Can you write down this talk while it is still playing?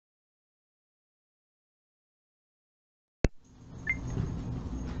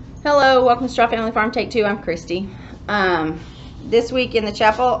Hello, welcome to Straw Family Farm Take 2. I'm Christy. This week in the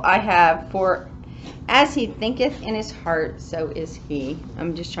chapel I have, for as he thinketh in his heart, so is he.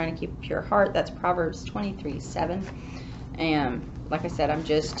 I'm just trying to keep a pure heart. That's Proverbs 23:7. And like I said, I'm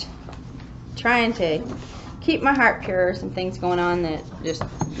just trying to keep my heart pure. Some things going on that just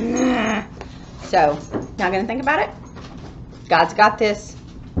so not gonna think about it. God's got this.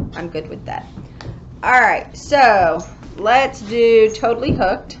 I'm good with that. Alright, so let's do Totally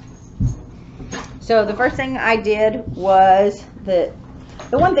Hooked. So the first thing I did was the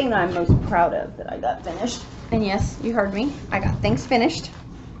one thing that I'm most proud of that I got finished. And yes, you heard me. I got things finished.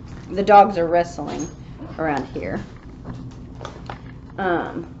 The dogs are wrestling around here.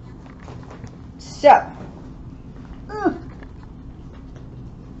 You're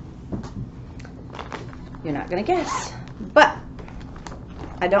not gonna guess, but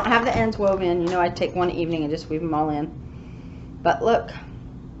I don't have the ends woven. You know, I take one evening and just weave them all in. But look,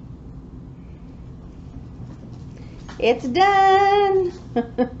 it's done.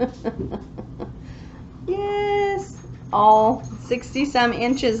 Yes, all 60 some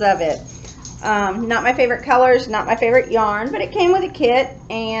inches of it. Not my favorite colors, not my favorite yarn, but it came with a kit,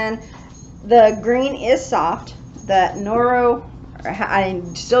 and the green is soft. The Noro, I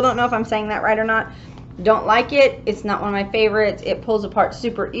still don't know if I'm saying that right or not. Don't like it. It's not one of my favorites. It pulls apart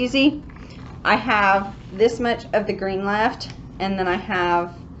super easy. I have this much of the green left, and then I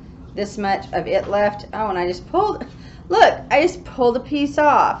have this much of it left. Oh, and I just pulled, look, I just pulled a piece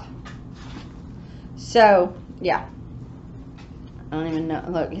off. So yeah, I don't even know.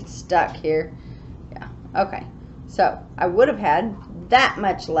 Look, it's stuck here. Yeah, okay. So I would have had that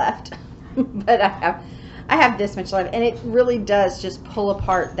much left, but I have this much left, and it really does just pull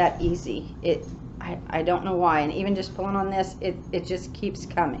apart that easy. I don't know why, and even just pulling on this, it just keeps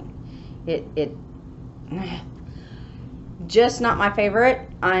coming. It just not my favorite.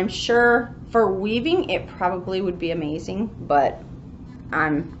 I'm sure for weaving it probably would be amazing, but I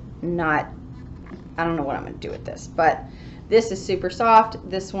don't know what I'm gonna do with this. But this is super soft.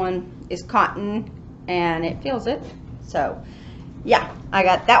 This one is cotton and it feels it. So yeah, I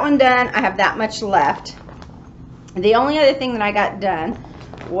got that one done. I have that much left. The only other thing that I got done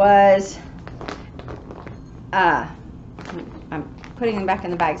was I'm putting them back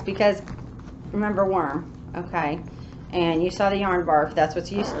in the bags because remember worm, okay? And you saw the yarn barf. That's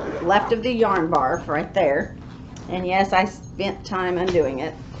what's left of the yarn barf right there. And yes, I spent time undoing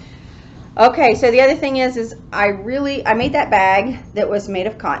it. Okay, so the other thing is I made that bag that was made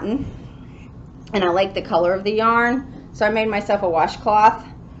of cotton, and I like the color of the yarn, so I made myself a washcloth.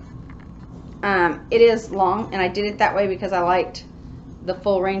 It is long, and I did it that way because I liked the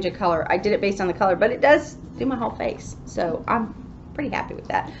full range of color. I did it based on the color, but it does do my whole face, so I'm pretty happy with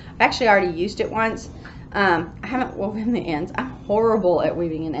that. I've actually already used it once. I haven't woven the ends. I'm horrible at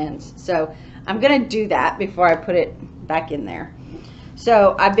weaving in ends, so I'm gonna do that before I put it back in there.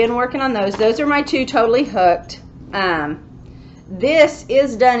 So I've been working on those. Those are my two Totally Hooked. This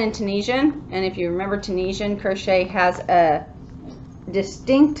is done in Tunisian, and if you remember, Tunisian crochet has a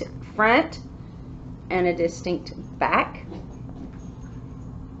distinct front and a distinct back.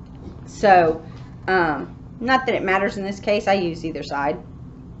 So not that it matters in this case, I use either side,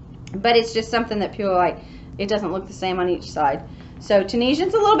 but it's just something that people like, it doesn't look the same on each side. So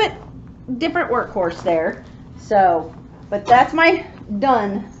Tunisian's a little bit different workhorse there. So, but that's my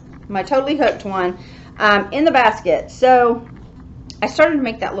Totally Hooked one in the basket. So I started to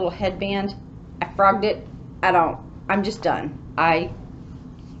make that little headband. I frogged it. I'm just done.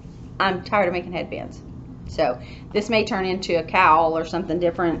 I'm tired of making headbands. So this may turn into a cowl or something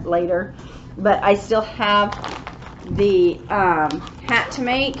different later, but I still have the hat to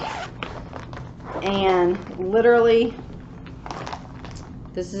make, and literally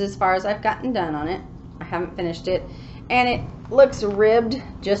this is as far as I've gotten done on it. I haven't finished it, and it looks ribbed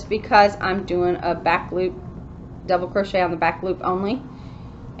just because I'm doing a back loop, double crochet on the back loop only,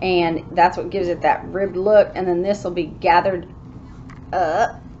 and that's what gives it that ribbed look. And then this will be gathered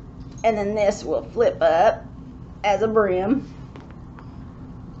up, and then this will flip up as a brim.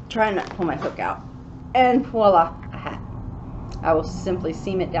 Trying not to pull my hook out, and voila, a hat. I will simply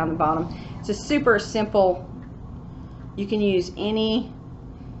seam it down the bottom. It's a super simple, you can use any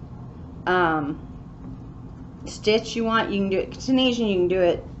stitch you want. You can do it Tunisian, you can do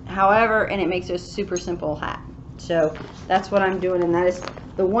it however, and it makes a super simple hat. So that's what I'm doing, and that is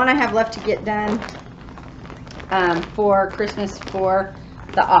the one I have left to get done for Christmas for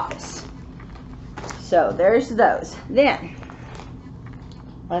the office. So there's those. Then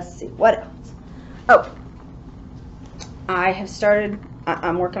let's see what else. Oh, I have started,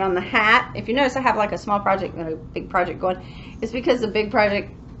 I'm working on the hat. If you notice, I have like a small project and a big project going. It's because the big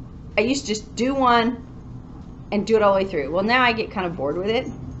project I used to just do one and do it all the way through. Well, now I get kind of bored with it.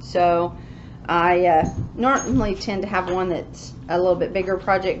 So I normally tend to have one that's a little bit bigger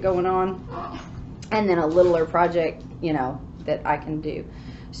project going on, and then a littler project, you know, that I can do.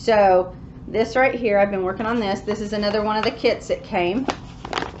 So this right here, I've been working on this. This is another one of the kits that came.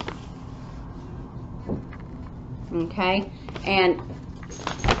 Okay, and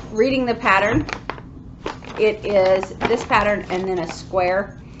reading the pattern, it is this pattern and then a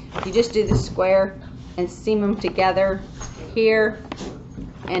square. You just do the square and seam them together here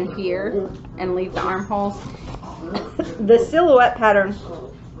and here and leave the armholes. The silhouette pattern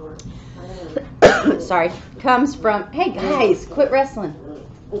sorry, comes from, hey guys, quit wrestling.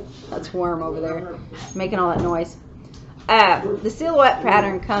 That's Worm over there making all that noise. The silhouette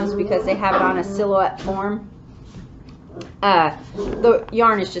pattern comes because they have it on a silhouette form. The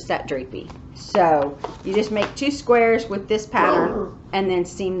yarn is just that drapey. So you just make 2 squares with this pattern and then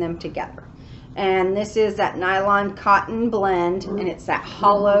seam them together. And this is that nylon cotton blend, and it's that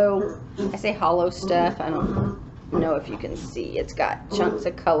hollow, I say hollow stuff, I don't know if you can see, it's got chunks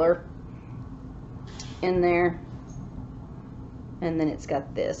of color in there, and then it's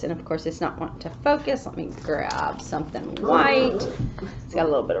got this, and of course it's not wanting to focus. Let me grab something white. It's got a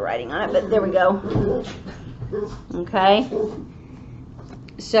little bit of writing on it, but there we go. Okay,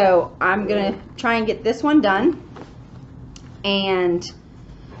 so I'm gonna try and get this one done, and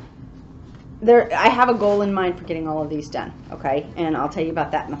I have a goal in mind for getting all of these done, okay? And I'll tell you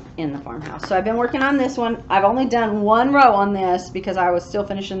about that in the farmhouse. So I've been working on this one. I've only done 1 row on this because I was still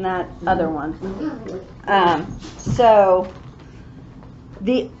finishing that other one. So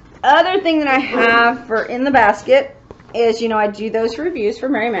the other thing that I have for in the basket is, you know, I do those reviews for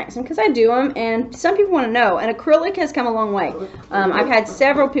Mary Maxim because I do them, and some people want to know. And acrylic has come a long way. I've had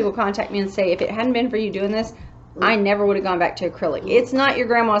several people contact me and say, if it hadn't been for you doing this, I never would have gone back to acrylic. It's not your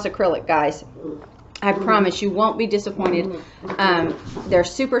grandma's acrylic, guys. I promise you won't be disappointed. They're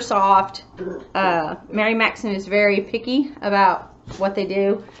super soft. Mary Maxim is very picky about what they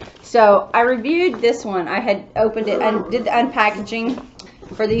do. So I reviewed this one. I had opened it and did the unpackaging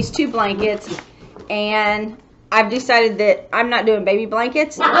for these 2 blankets, and I've decided that I'm not doing baby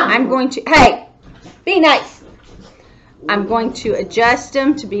blankets. I'm going to, hey, be nice. I'm going to adjust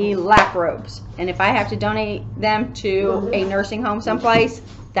them to be lap robes. And if I have to donate them to a nursing home someplace,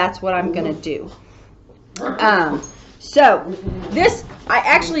 that's what I'm going to do. So this, I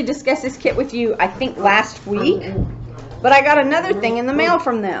actually discussed this kit with you, I think last week, but I got another thing in the mail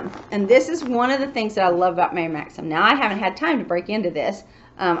from them. And this is one of the things that I love about Mary Maxim. Now, I haven't had time to break into this.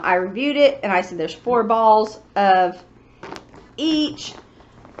 I reviewed it, and I said there's 4 balls of each.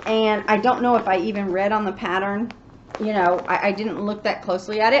 And I don't know if I even read on the pattern. You know, I didn't look that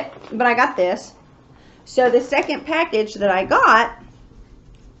closely at it, but I got this. So the second package that I got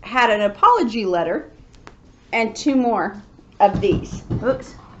had an apology letter and 2 more of these.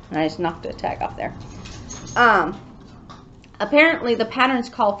 Oops, and I just knocked a tag off there. Apparently the patterns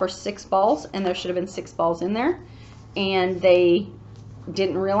call for 6 balls, and there should have been 6 balls in there, and they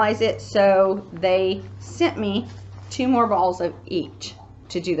didn't realize it, so they sent me 2 more balls of each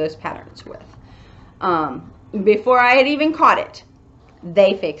to do those patterns with. Before I had even caught it,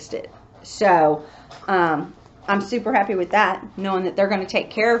 they fixed it. So I'm super happy with that, knowing that they're going to take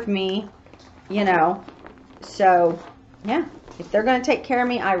care of me, you know. So yeah, if they're going to take care of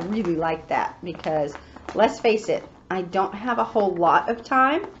me, I really like that, because let's face it, I don't have a whole lot of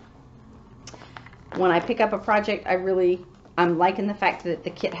time. When I pick up a project, I'm liking the fact that the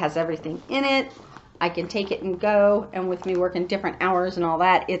kit has everything in it. I can take it and go, and with me working different hours and all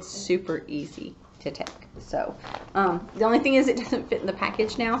that, it's super easy to take. So the only thing is it doesn't fit in the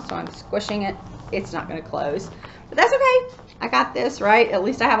package now, so I'm squishing it. It's not going to close, but that's okay. I got this, right? At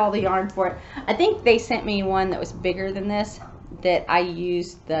least I have all the yarn for it. I think they sent me one that was bigger than this, that I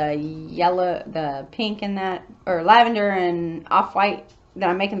used the yellow, the pink and that, or lavender and off-white that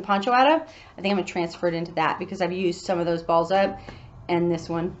I'm making the poncho out of. I think I'm going to transfer it into that, because I've used some of those balls up, and this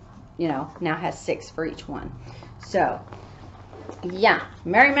one, you know, now has 6 for each one. So yeah,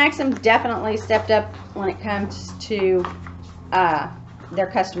 Mary Maxim definitely stepped up when it comes to their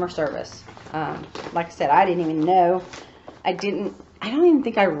customer service. Like I said, I didn't even know. I don't even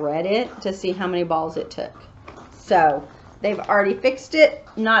think I read it to see how many balls it took. So they've already fixed it,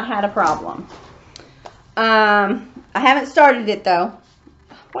 not had a problem. I haven't started it though.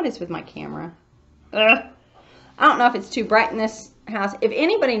 What is with my camera? I don't know if it's too bright in this house. If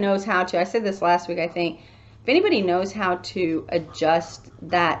anybody knows how to, I said this last week, I think, if anybody knows how to adjust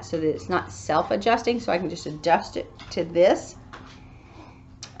that so that it's not self-adjusting, so I can just adjust it to this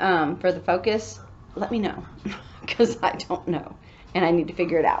for the focus, let me know, because I don't know, and I need to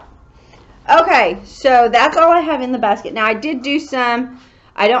figure it out. Okay, so that's all I have in the basket. Now I did do some,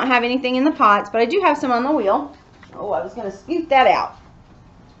 I don't have anything in the pots, but I do have some on the wheel. Oh, I was going to scoot that out.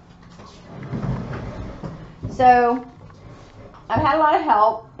 So I've had a lot of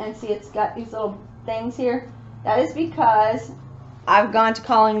help, and see it's got these little things here. That is because I've gone to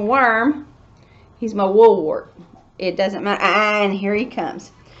calling Worm, he's my wool wart. It doesn't matter, and here he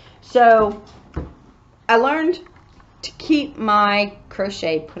comes. So I learned to keep my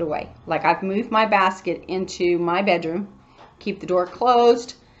crochet put away. Like, I've moved my basket into my bedroom, keep the door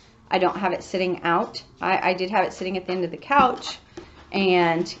closed. I don't have it sitting out. I did have it sitting at the end of the couch,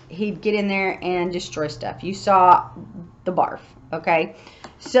 and he'd get in there and destroy stuff. You saw the barf, okay?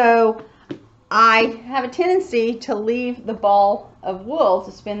 So I have a tendency to leave the ball of wool,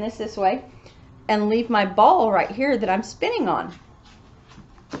 to spin this way, and leave my ball right here that I'm spinning on.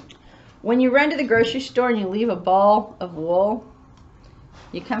 When you run to the grocery store and you leave a ball of wool,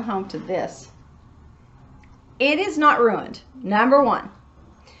 you come home to this. It is not ruined. Number one,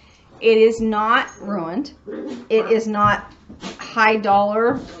 it is not ruined. It is not high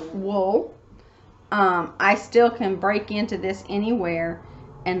dollar wool. I still can break into this anywhere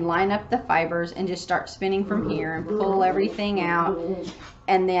and line up the fibers and just start spinning from here and pull everything out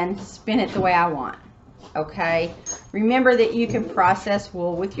and then spin it the way I want. Okay, remember that you can process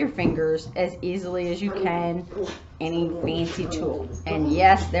wool with your fingers as easily as you can any fancy tool. And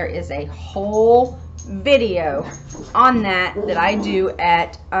yes, there is a whole video on that I do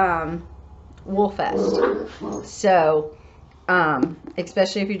at Wool Fest. So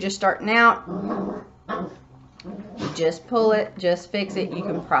especially if you're just starting out, just pull it, just fix it. You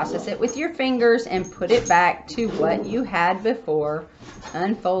can process it with your fingers and put it back to what you had before.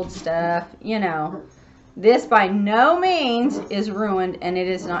 Unfold stuff, you know. This by no means is ruined, and it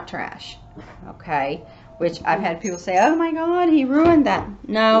is not trash. Okay, which I've had people say, oh my god, he ruined that.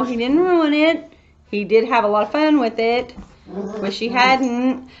 No, he didn't ruin it. He did have a lot of fun with it. Wish he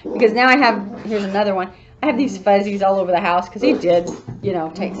hadn't, because now I have, here's another one, I have these fuzzies all over the house because he did, you know,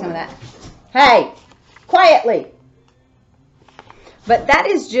 take some of that. Hey, quietly. But that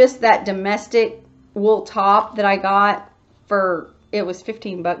is just that domestic wool top that I got for, it was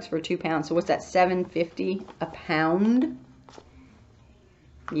 15 bucks for 2 pounds. So what's that, $7.50 a pound?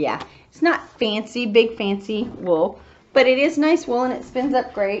 Yeah, it's not fancy, big fancy wool, but it is nice wool and it spins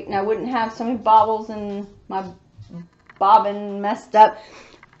up great. And I wouldn't have so many bobbles and my bobbin messed up,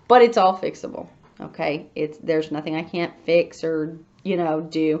 but it's all fixable. Okay, there's nothing I can't fix or, you know,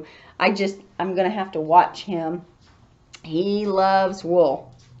 do. I'm gonna have to watch him. He loves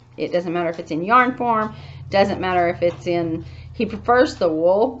wool. It doesn't matter if it's in yarn form, doesn't matter if it's in, he prefers the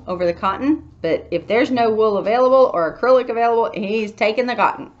wool over the cotton, but if there's no wool available or acrylic available, he's taking the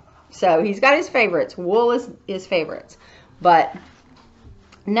cotton. So he's got his favorites. Wool is his favorites, but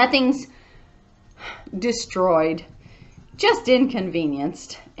nothing's destroyed, just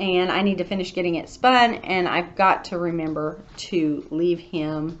inconvenienced, and I need to finish getting it spun, and I've got to remember to leave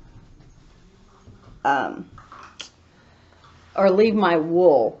him or leave my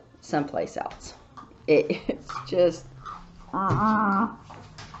wool someplace else. It's just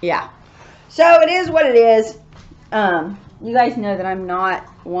yeah, so it is what it is. You guys know that I'm not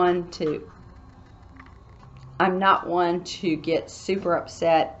one to get super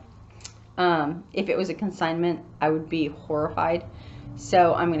upset. If it was a consignment, I would be horrified.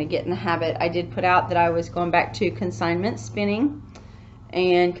 So I'm going to get in the habit. I did put out that I was going back to consignment spinning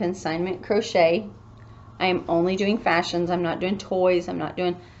and consignment crochet. I am only doing fashions. I'm not doing toys.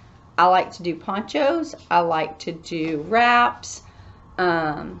 I like to do ponchos. I like to do wraps,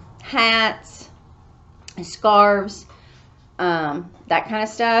 hats, scarves, that kind of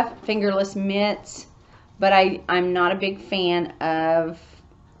stuff, fingerless mitts. But I'm not a big fan of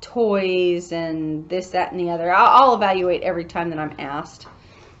toys and this, that, and the other. I'll evaluate every time that I'm asked.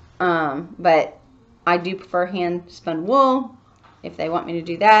 But I do prefer hand spun wool if they want me to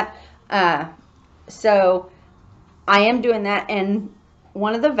do that. So I am doing that, and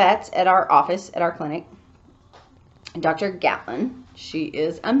one of the vets at our office, at our clinic, Dr. Gatlin, she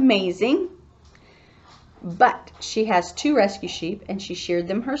is amazing, but she has 2 rescue sheep, and she sheared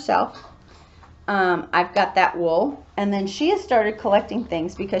them herself. I've got that wool, and then she has started collecting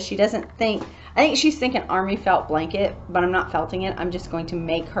things because she doesn't think, I think she's thinking army felt blanket, but I'm not felting it. I'm just going to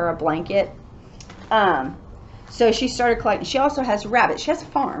make her a blanket. So she started collecting. She also has rabbits. She has a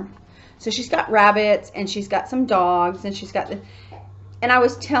farm. So she's got rabbits, and she's got some dogs, and she's got the, and I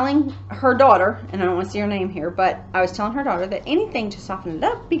was telling her daughter, and I don't want to see her name here, but I was telling her daughter that anything to soften it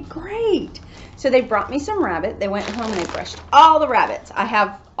up would be great. So they brought me some rabbit. They went home and they brushed all the rabbits. I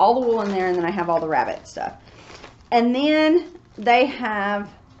have all the wool in there, and then I have all the rabbit stuff. And then they have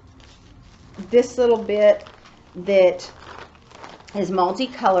this little bit that is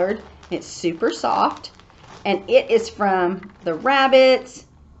multicolored. It's super soft, and it is from the rabbits.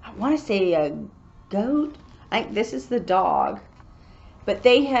 I want to say a goat. I think this is the dog. But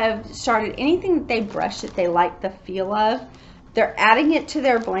they have started anything that they brush that they like the feel of. They're adding it to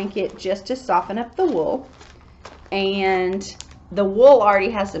their blanket just to soften up the wool. And the wool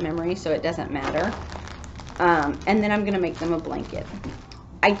already has the memory, so it doesn't matter. And then I'm going to make them a blanket.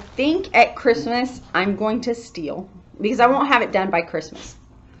 I think at Christmas I'm going to steal, because I won't have it done by Christmas.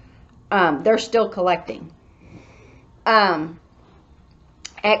 They're still collecting. At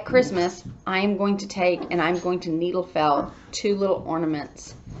Christmas, I am going to take and I'm going to needle fell 2 little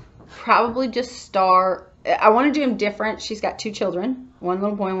ornaments. Probably just star. I want to do them different. She's got 2 children, 1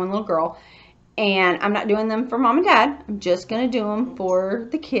 little boy and 1 little girl. And I'm not doing them for mom and dad. I'm just going to do them for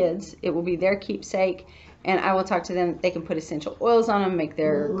the kids. It will be their keepsake. And I will talk to them. They can put essential oils on them, make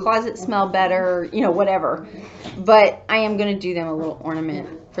their closet smell better, you know, whatever. But I am going to do them a little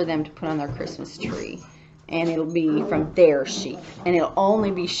ornament for them to put on their Christmas tree. And it'll be from their sheep. And it'll only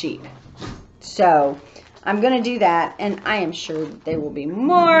be sheep. So I'm going to do that. And I am sure that they will be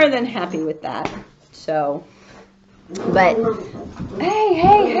more than happy with that. So, but,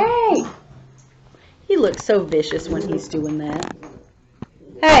 hey. He looks so vicious when he's doing that.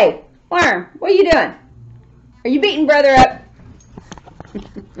 Hey, Worm, what are you doing? Are you beating brother up?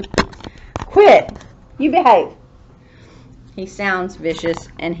 Quit. You behave. He sounds vicious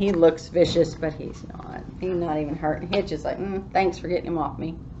and he looks vicious, but he's not. He's not even hurt. He's just like, thanks for getting him off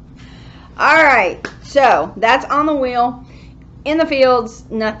me. Alright, so that's on the wheel. In the fields,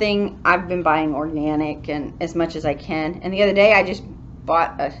 nothing. I've been buying organic and as much as I can. And the other day I just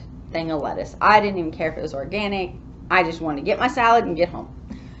bought a thing of lettuce. I didn't even care if it was organic. I just wanted to get my salad and get home.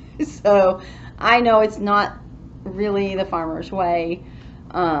 So I know it's not really the farmer's way,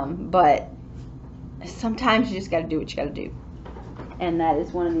 but sometimes you just got to do what you got to do. And that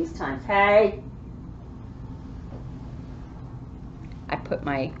is one of these times. Hey, I put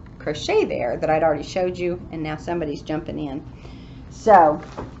my crochet there that I'd already showed you, and now somebody's jumping in. So,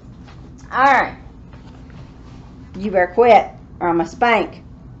 all right, you better quit or I'm gonna spank.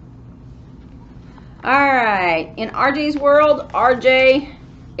 All right, in RJ's world, RJ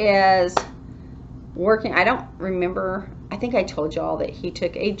is working. I don't remember. I think I told y'all that he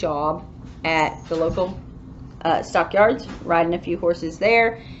took a job at the local stockyards, riding a few horses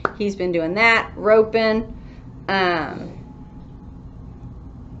there. He's been doing that, roping,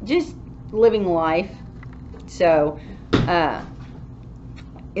 just living life. So,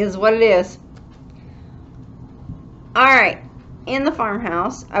 is what it is. All right, in the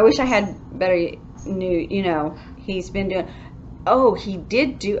farmhouse, I wish I had better you know, he's been doing, he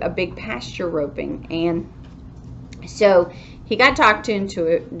did do a big pasture roping, and so he got talked into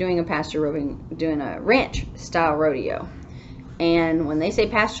it, doing a pasture roping, doing a ranch style rodeo. And when they say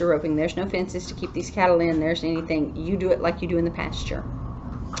pasture roping, there's no fences to keep these cattle in, there's anything, you do it like you do in the pasture.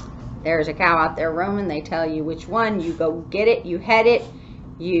 There's a cow out there roaming, they tell you which one, you go get it, you head it,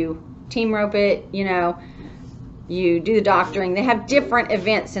 you team rope it, you know, you do the doctoring. They have different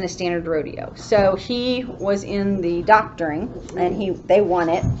events in a standard rodeo. So he was in the doctoring, and they won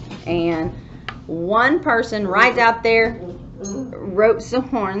it. And one person rides out there, ropes the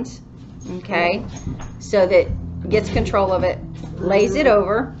horns, okay, so that gets control of it, lays it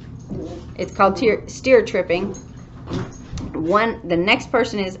over. It's called steer tripping. The next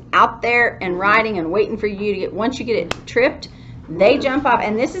person is out there and riding and waiting for you to get. Once you get it tripped, they jump off,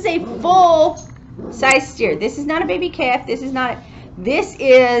 and this is a full size steer. This is not a baby calf. This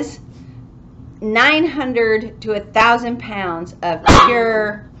is 900 to 1,000 pounds of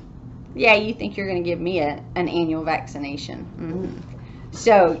pure. Yeah, you think you're going to give me an annual vaccination.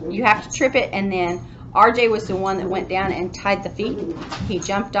 So you have to trip it, and then RJ was the one that went down and tied the feet. He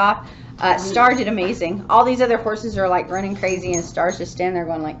jumped off. Star did amazing. All these other horses are like running crazy, and Star's just standing there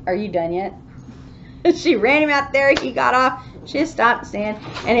going like, are you done yet? She ran him out there. He got off. She just stopped and stand.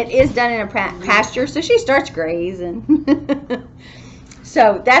 And it is done in a pasture, so she starts grazing.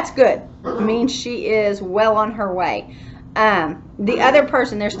 So that's good. It means she is well on her way. The other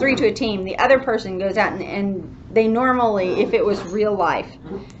person, there's 3 to a team. The other person goes out and they normally, if it was real life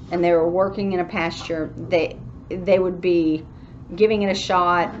and they were working in a pasture, they would be giving it a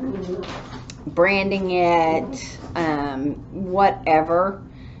shot, branding it, whatever,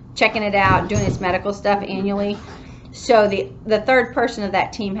 checking it out, doing its medical stuff annually. So the third person of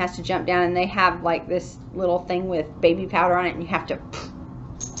that team has to jump down, and they have like this little thing with baby powder on it, and you have to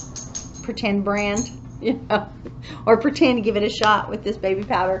pretend brand, you know, or pretend to give it a shot with this baby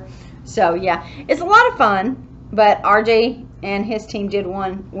powder. So yeah, it's a lot of fun, but RJ and his team did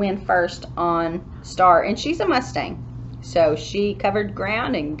win first on Star, and she's a Mustang, so she covered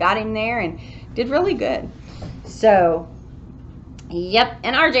ground and got him there and did really good. So yep,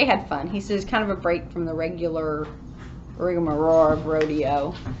 and RJ had fun. He says kind of a break from the regular rigmarole of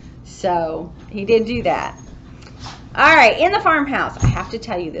rodeo, so he did do that. All right, in the farmhouse, I have to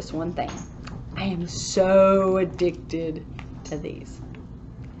tell you this one thing. I am so addicted to these.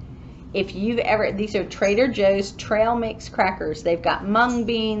 If you've ever, these are Trader Joe's trail mix crackers. They've got mung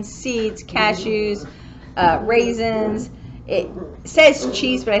beans, seeds, cashews, raisins. It says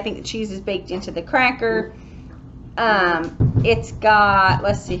cheese, but I think the cheese is baked into the cracker. It's got,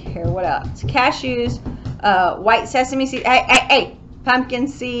 let's see here, what else? Cashews, white sesame seeds. Hey, pumpkin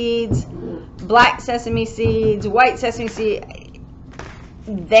seeds, black sesame seeds, white sesame seeds.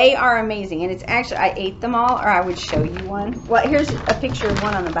 They are amazing, and it's actually, I ate them all, or I would show you one. Well, here's a picture of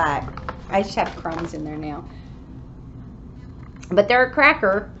one on the back. I just have crumbs in there now. But they're a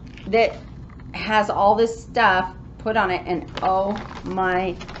cracker that has all this stuff put on it, and oh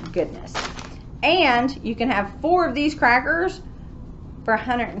my goodness. And you can have 4 of these crackers for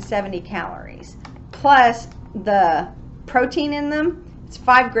 170 calories. Plus the protein in them, it's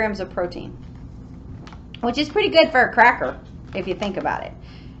 5 grams of protein, which is pretty good for a cracker if you think about it.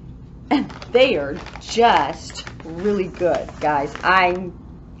 And they are just really good, guys.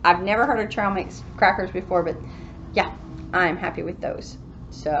 I've never heard of trail mix crackers before, but yeah, I'm happy with those.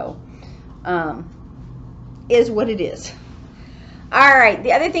 So, is what it is. All right,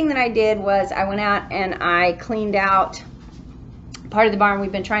 the other thing that I did was I went out and I cleaned out part of the barn.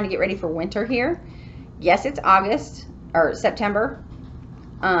 We've been trying to get ready for winter here. Yes, it's August or September,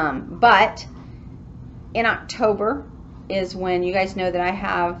 but in October is when you guys know that I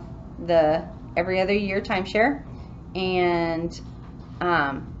have the every other year timeshare, and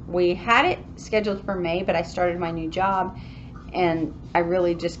we had it scheduled for May, but I started my new job and I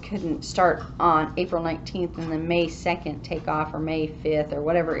really just couldn't start on April 19th and then May 2nd take off, or May 5th or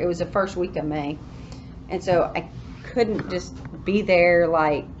whatever. It was the first week of May, and so I couldn't just be there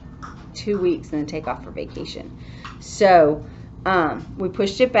like 2 weeks and then take off for vacation. So we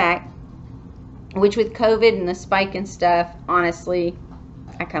pushed it back, which with COVID and the spike and stuff, honestly,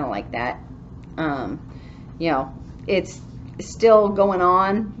 I kind of like that. You know, it's still going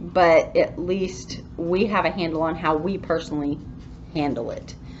on, but at least we have a handle on how we personally handle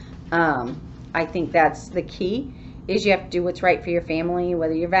it. I think that's the key, is you have to do what's right for your family,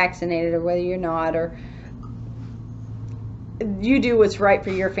 whether you're vaccinated or whether you're not, or you do what's right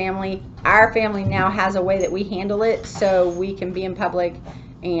for your family. Our family now has a way that we handle it so we can be in public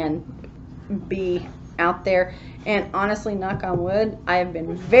and be out there. And honestly, knock on wood, I have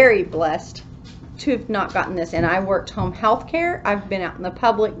been very blessed to have not gotten this. And I worked home health care. I've been out in the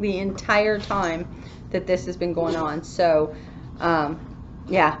public the entire time that this has been going on. So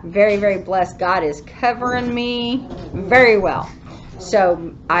yeah, very, very blessed. God is covering me very well.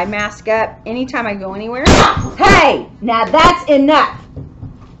 So I mask up anytime I go anywhere. Hey, now that's enough.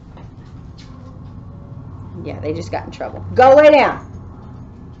 Yeah, they just got in trouble. Go lay down.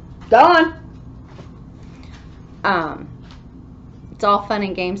 Go on. It's all fun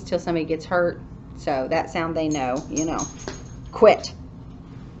and games till somebody gets hurt. So that sound they know, you know. Quit.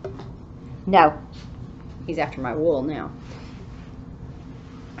 No. He's after my wool now.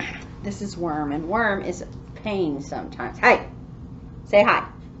 This is Worm, and Worm is a pain sometimes. Hey, say hi.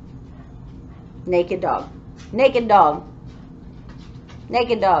 Naked dog. Naked dog.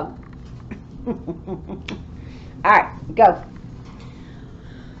 Naked dog. All right, go.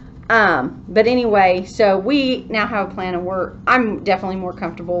 But anyway, so we now have a plan, and I'm definitely more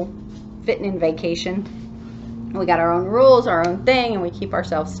comfortable fitting in vacation. We got our own rules, our own thing, and we keep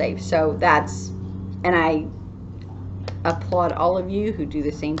ourselves safe. So that's, and I applaud all of you who do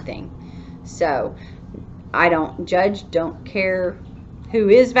the same thing. So I don't judge, don't care who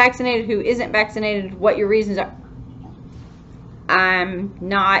is vaccinated, who isn't vaccinated, what your reasons are. I'm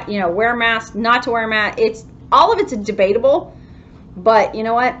not, you know, wear a mask, not to wear a mask. It's all of it's debatable, but you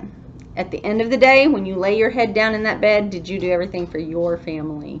know what? At the end of the day, when you lay your head down in that bed, did you do everything for your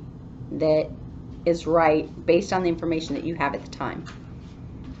family that is right based on the information that you have at the time?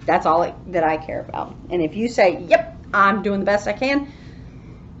 That's all that I care about. And if you say, yep, I'm doing the best I can,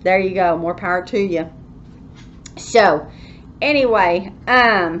 there you go. More power to you. So anyway,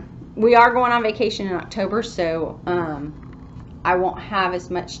 we are going on vacation in October, so I won't have as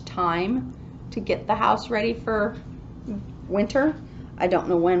much time to get the house ready for winter. I don't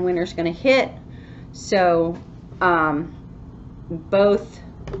know when winter's going to hit. So both,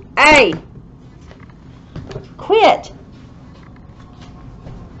 hey, quit.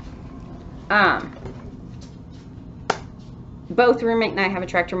 both roommate and I have a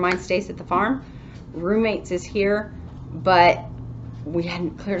tractor. Mine stays at the farm. Roommate's is here, but we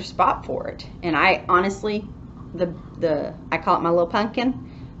hadn't cleared a spot for it. And I honestly, I call it my little pumpkin,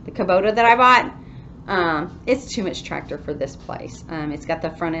 the Kubota that I bought. It's too much tractor for this place. It's got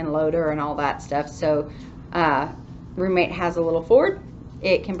the front end loader and all that stuff. So roommate has a little Ford.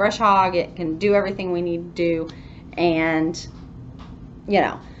 It can brush hog. It can do everything we need to do. And, you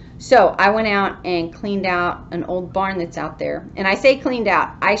know, so I went out and cleaned out an old barn that's out there. And I say cleaned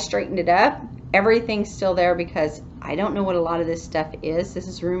out. I straightened it up. Everything's still there because I don't know what a lot of this stuff is. This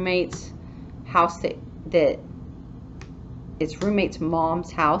is roommate's house that it's roommate's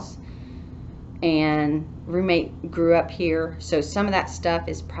mom's house. And roommate grew up here. So some of that stuff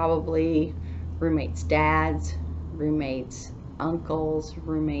is probably roommate's dad's, roommate's uncles,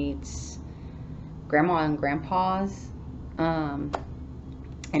 roommate's grandma and grandpa's.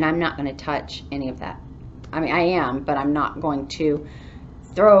 And I'm not going to touch any of that. I mean, I am, but I'm not going to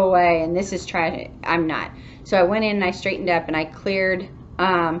throw away, and this is trash. I'm not. So I went in and I straightened up and I cleared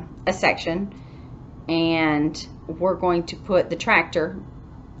a section, and we're going to put the tractor,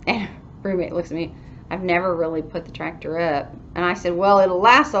 and roommate looks at me, I've never really put the tractor up. And I said, well, it'll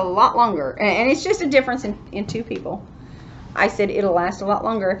last a lot longer. And it's just a difference in two people. I said, it'll last a lot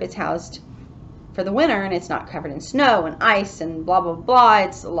longer if it's housed for the winter and it's not covered in snow and ice and blah, blah, blah.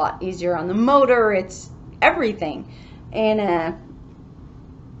 It's a lot easier on the motor. It's everything. And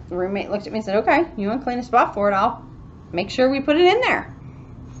the roommate looked at me and said, okay, you want to clean a spot for it? I'll make sure we put it in there.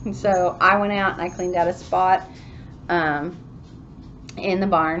 And so I went out and I cleaned out a spot in the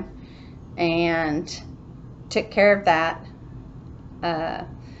barn and took care of that.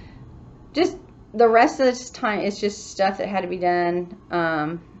 Just the rest of this time, it's just stuff that had to be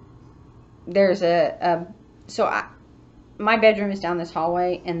done. There's my bedroom is down this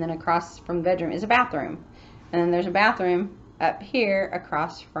hallway, and then across from the bedroom is a bathroom. And then there's a bathroom up here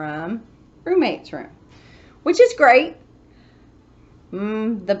across from roommate's room, which is great.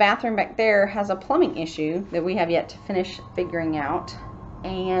 The bathroom back there has a plumbing issue that we have yet to finish figuring out.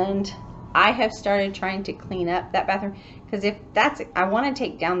 And I have started trying to clean up that bathroom, because I want to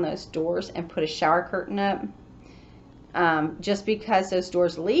take down those doors and put a shower curtain up, just because those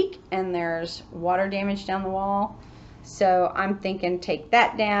doors leak and there's water damage down the wall. So I'm thinking, take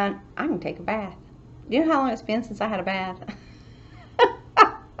that down. I can take a bath. You know how long it's been since I had a bath?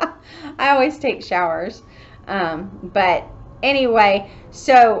 I always take showers. But anyway,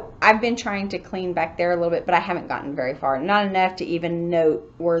 so I've been trying to clean back there a little bit, but I haven't gotten very far. Not enough to even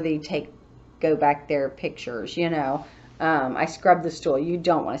noteworthy go back there pictures, you know. I scrubbed the stool. You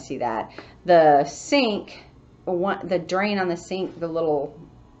don't want to see that. The sink, the drain on the sink, the little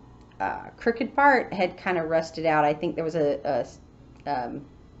crooked part had kind of rusted out. I think there was a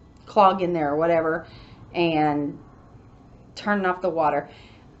clog in there or whatever, and turning off the water.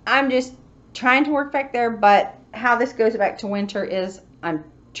 I'm just trying to work back there, but how this goes back to winter is I'm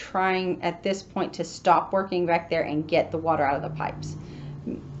trying at this point to stop working back there and get the water out of the pipes.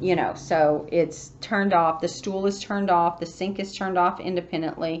 You know, so it's turned off, the stool is turned off, the sink is turned off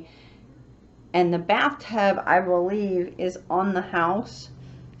independently, and the bathtub, I believe, is on the house,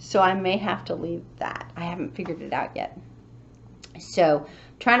 so I may have to leave that. I haven't figured it out yet. So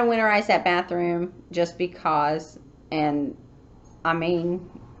trying to winterize that bathroom just because, and I mean,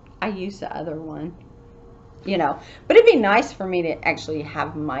 I use the other one, you know, but it'd be nice for me to actually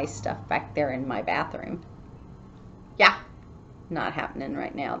have my stuff back there in my bathroom. Yeah. Not happening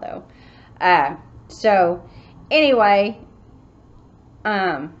right now though. So anyway,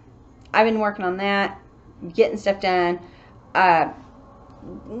 I've been working on that, getting stuff done.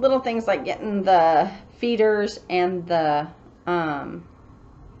 Little things like getting the feeders and the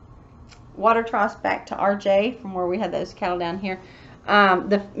water troughs back to RJ from where we had those cattle down here.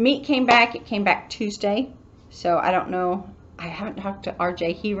 The meat came back. It came back Tuesday, so I don't know. I haven't talked to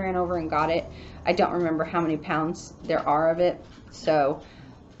RJ. He ran over and got it. I don't remember how many pounds there are of it. So,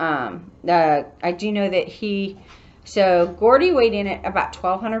 I do know that so Gordy weighed in at about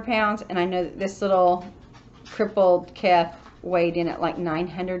 1,200 pounds, and I know that this little crippled calf weighed in at like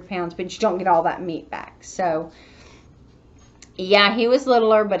 900 pounds, but you don't get all that meat back. So, yeah, he was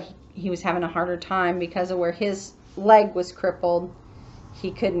littler, but he was having a harder time because of where his leg was crippled.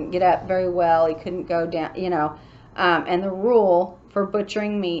 He couldn't get up very well. He couldn't go down, you know. And the rule for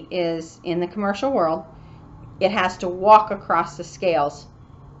butchering meat is, in the commercial world, it has to walk across the scales,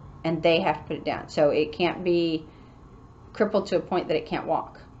 and they have to put it down. So it can't be crippled to a point that it can't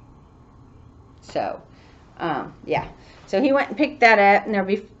walk. So, yeah. So he went and picked that up, and there'll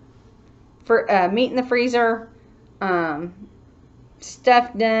be meat in the freezer,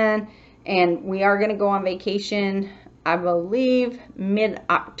 stuff done, and we are going to go on vacation I believe,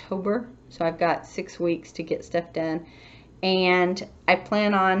 mid-October. So I've got 6 weeks to get stuff done. And I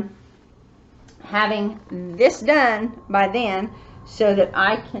plan on having this done by then so that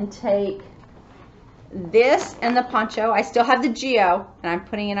I can take this and the poncho. I still have the Geo, and I'm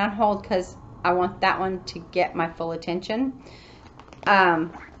putting it on hold because I want that one to get my full attention.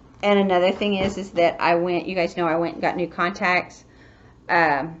 And another thing is that I went, you guys know I went and got new contacts,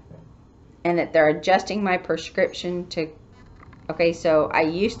 and that they're adjusting my prescription to, okay, so I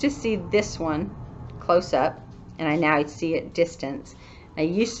used to see this one close up, and I now see it distance. I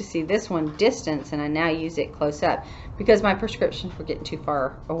used to see this one distance, and I now use it close up because my prescriptions were getting too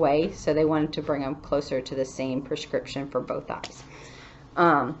far away, so they wanted to bring them closer to the same prescription for both eyes.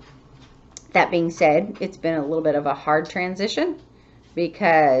 That being said, it's been a little bit of a hard transition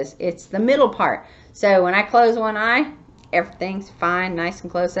because it's the middle part. So when I close one eye, everything's fine, nice and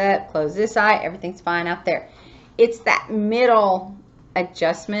close up. Close this eye, everything's fine out there. It's that middle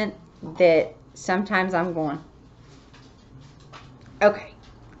adjustment that sometimes I'm going, okay,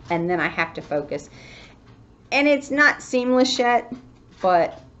 and then I have to focus. And it's not seamless yet,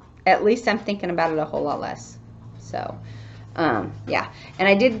 but at least I'm thinking about it a whole lot less. So, yeah. And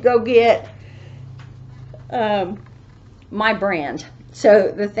I did go get my brand.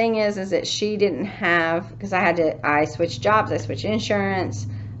 So the thing is that she didn't have, because I switched jobs, I switched insurance.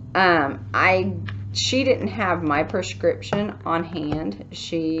 She didn't have my prescription on hand.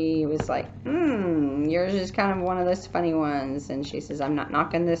 She was like, yours is kind of one of those funny ones. And she says, I'm not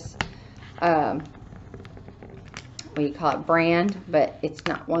knocking this, what do you call it, brand, but it's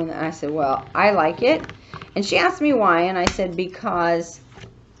not one that I said, well, I like it. And she asked me why, and I said, because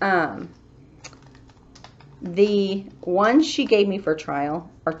the ones she gave me for trial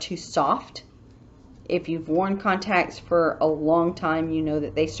are too soft. If you've worn contacts for a long time, you know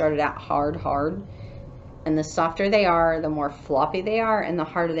that they started out hard. And the softer they are, the more floppy they are, and the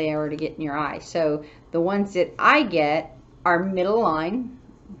harder they are to get in your eye. So the ones that I get are middle line,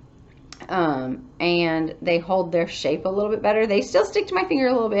 and they hold their shape a little bit better. They still stick to my finger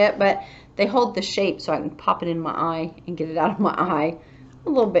a little bit, but they hold the shape so I can pop it in my eye and get it out of my eye a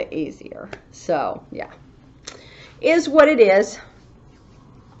little bit easier. So, yeah. Is what it is.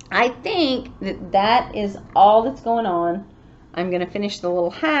 I think that is all that's going on. I'm going to finish the little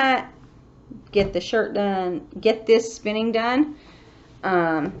hat, get the shirt done, get this spinning done.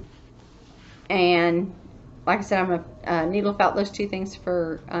 And like I said, I'm going to needle felt those two things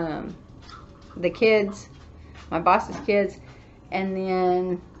for the kids, my boss's kids. And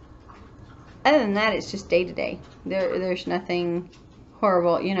then other than that, it's just day to day. There's nothing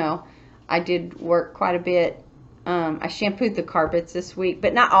horrible. You know, I did work quite a bit. I shampooed the carpets this week,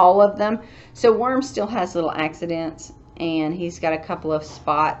 but not all of them. So Worm still has little accidents, and he's got a couple of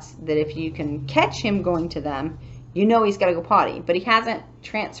spots that if you can catch him going to them, you know he's got to go potty. But he hasn't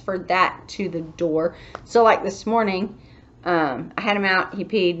transferred that to the door. So like this morning, I had him out, he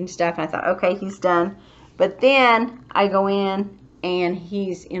peed and stuff, and I thought, okay, he's done. But then I go in, and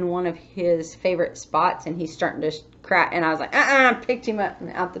he's in one of his favorite spots, and he's starting to crack, and I was like, picked him up,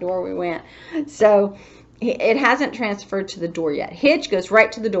 and out the door we went. So it hasn't transferred to the door yet. Hitch goes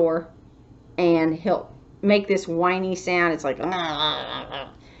right to the door, and he'll make this whiny sound. It's like,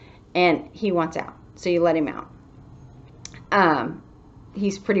 and he wants out. So you let him out.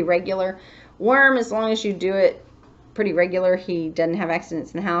 He's pretty regular. Worm, as long as you do it pretty regular, he doesn't have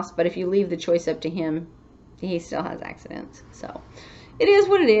accidents in the house. But if you leave the choice up to him, he still has accidents. So it is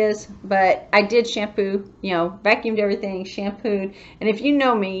what it is. But I did shampoo, you know, vacuumed everything, shampooed. And if you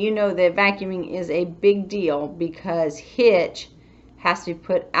know me, you know that vacuuming is a big deal because Hitch has to be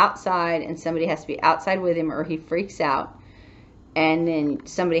put outside and somebody has to be outside with him or he freaks out. And then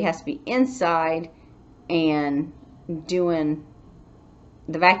somebody has to be inside and doing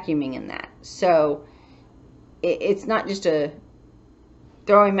the vacuuming in that. So it's not just a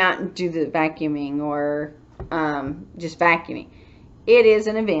throw him out and do the vacuuming or just vacuuming. It is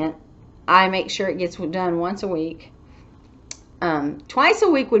an event. I make sure it gets done once a week. Twice a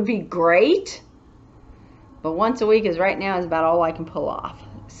week would be great, but once a week is right now is about all I can pull off.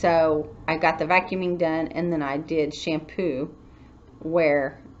 So I got the vacuuming done, and then I did shampoo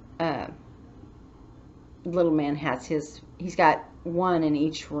where little man has his, he's got one in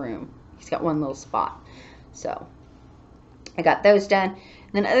each room. He's got one little spot. So I got those done.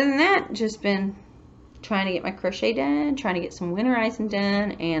 And then other than that, just been trying to get my crochet done, trying to get some winterizing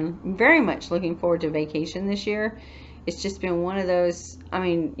done, and I'm very much looking forward to vacation this year. It's just been one of those, I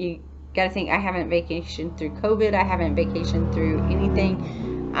mean, you got to think, I haven't vacationed through COVID. I haven't vacationed through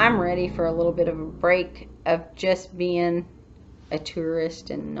anything. I'm ready for a little bit of a break of just being a tourist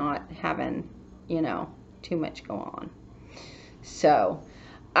and not having, you know, too much going on. So,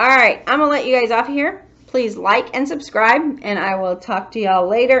 all right, I'm gonna let you guys off here. Please like and subscribe, and I will talk to y'all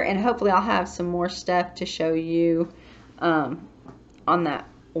later, and hopefully I'll have some more stuff to show you on that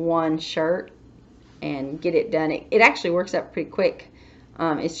one shirt and get it done. It actually works out pretty quick.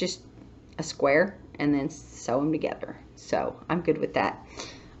 It's just a square and then sew them together. So I'm good with that.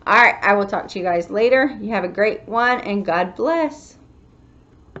 All right, I will talk to you guys later. You have a great one, and God bless.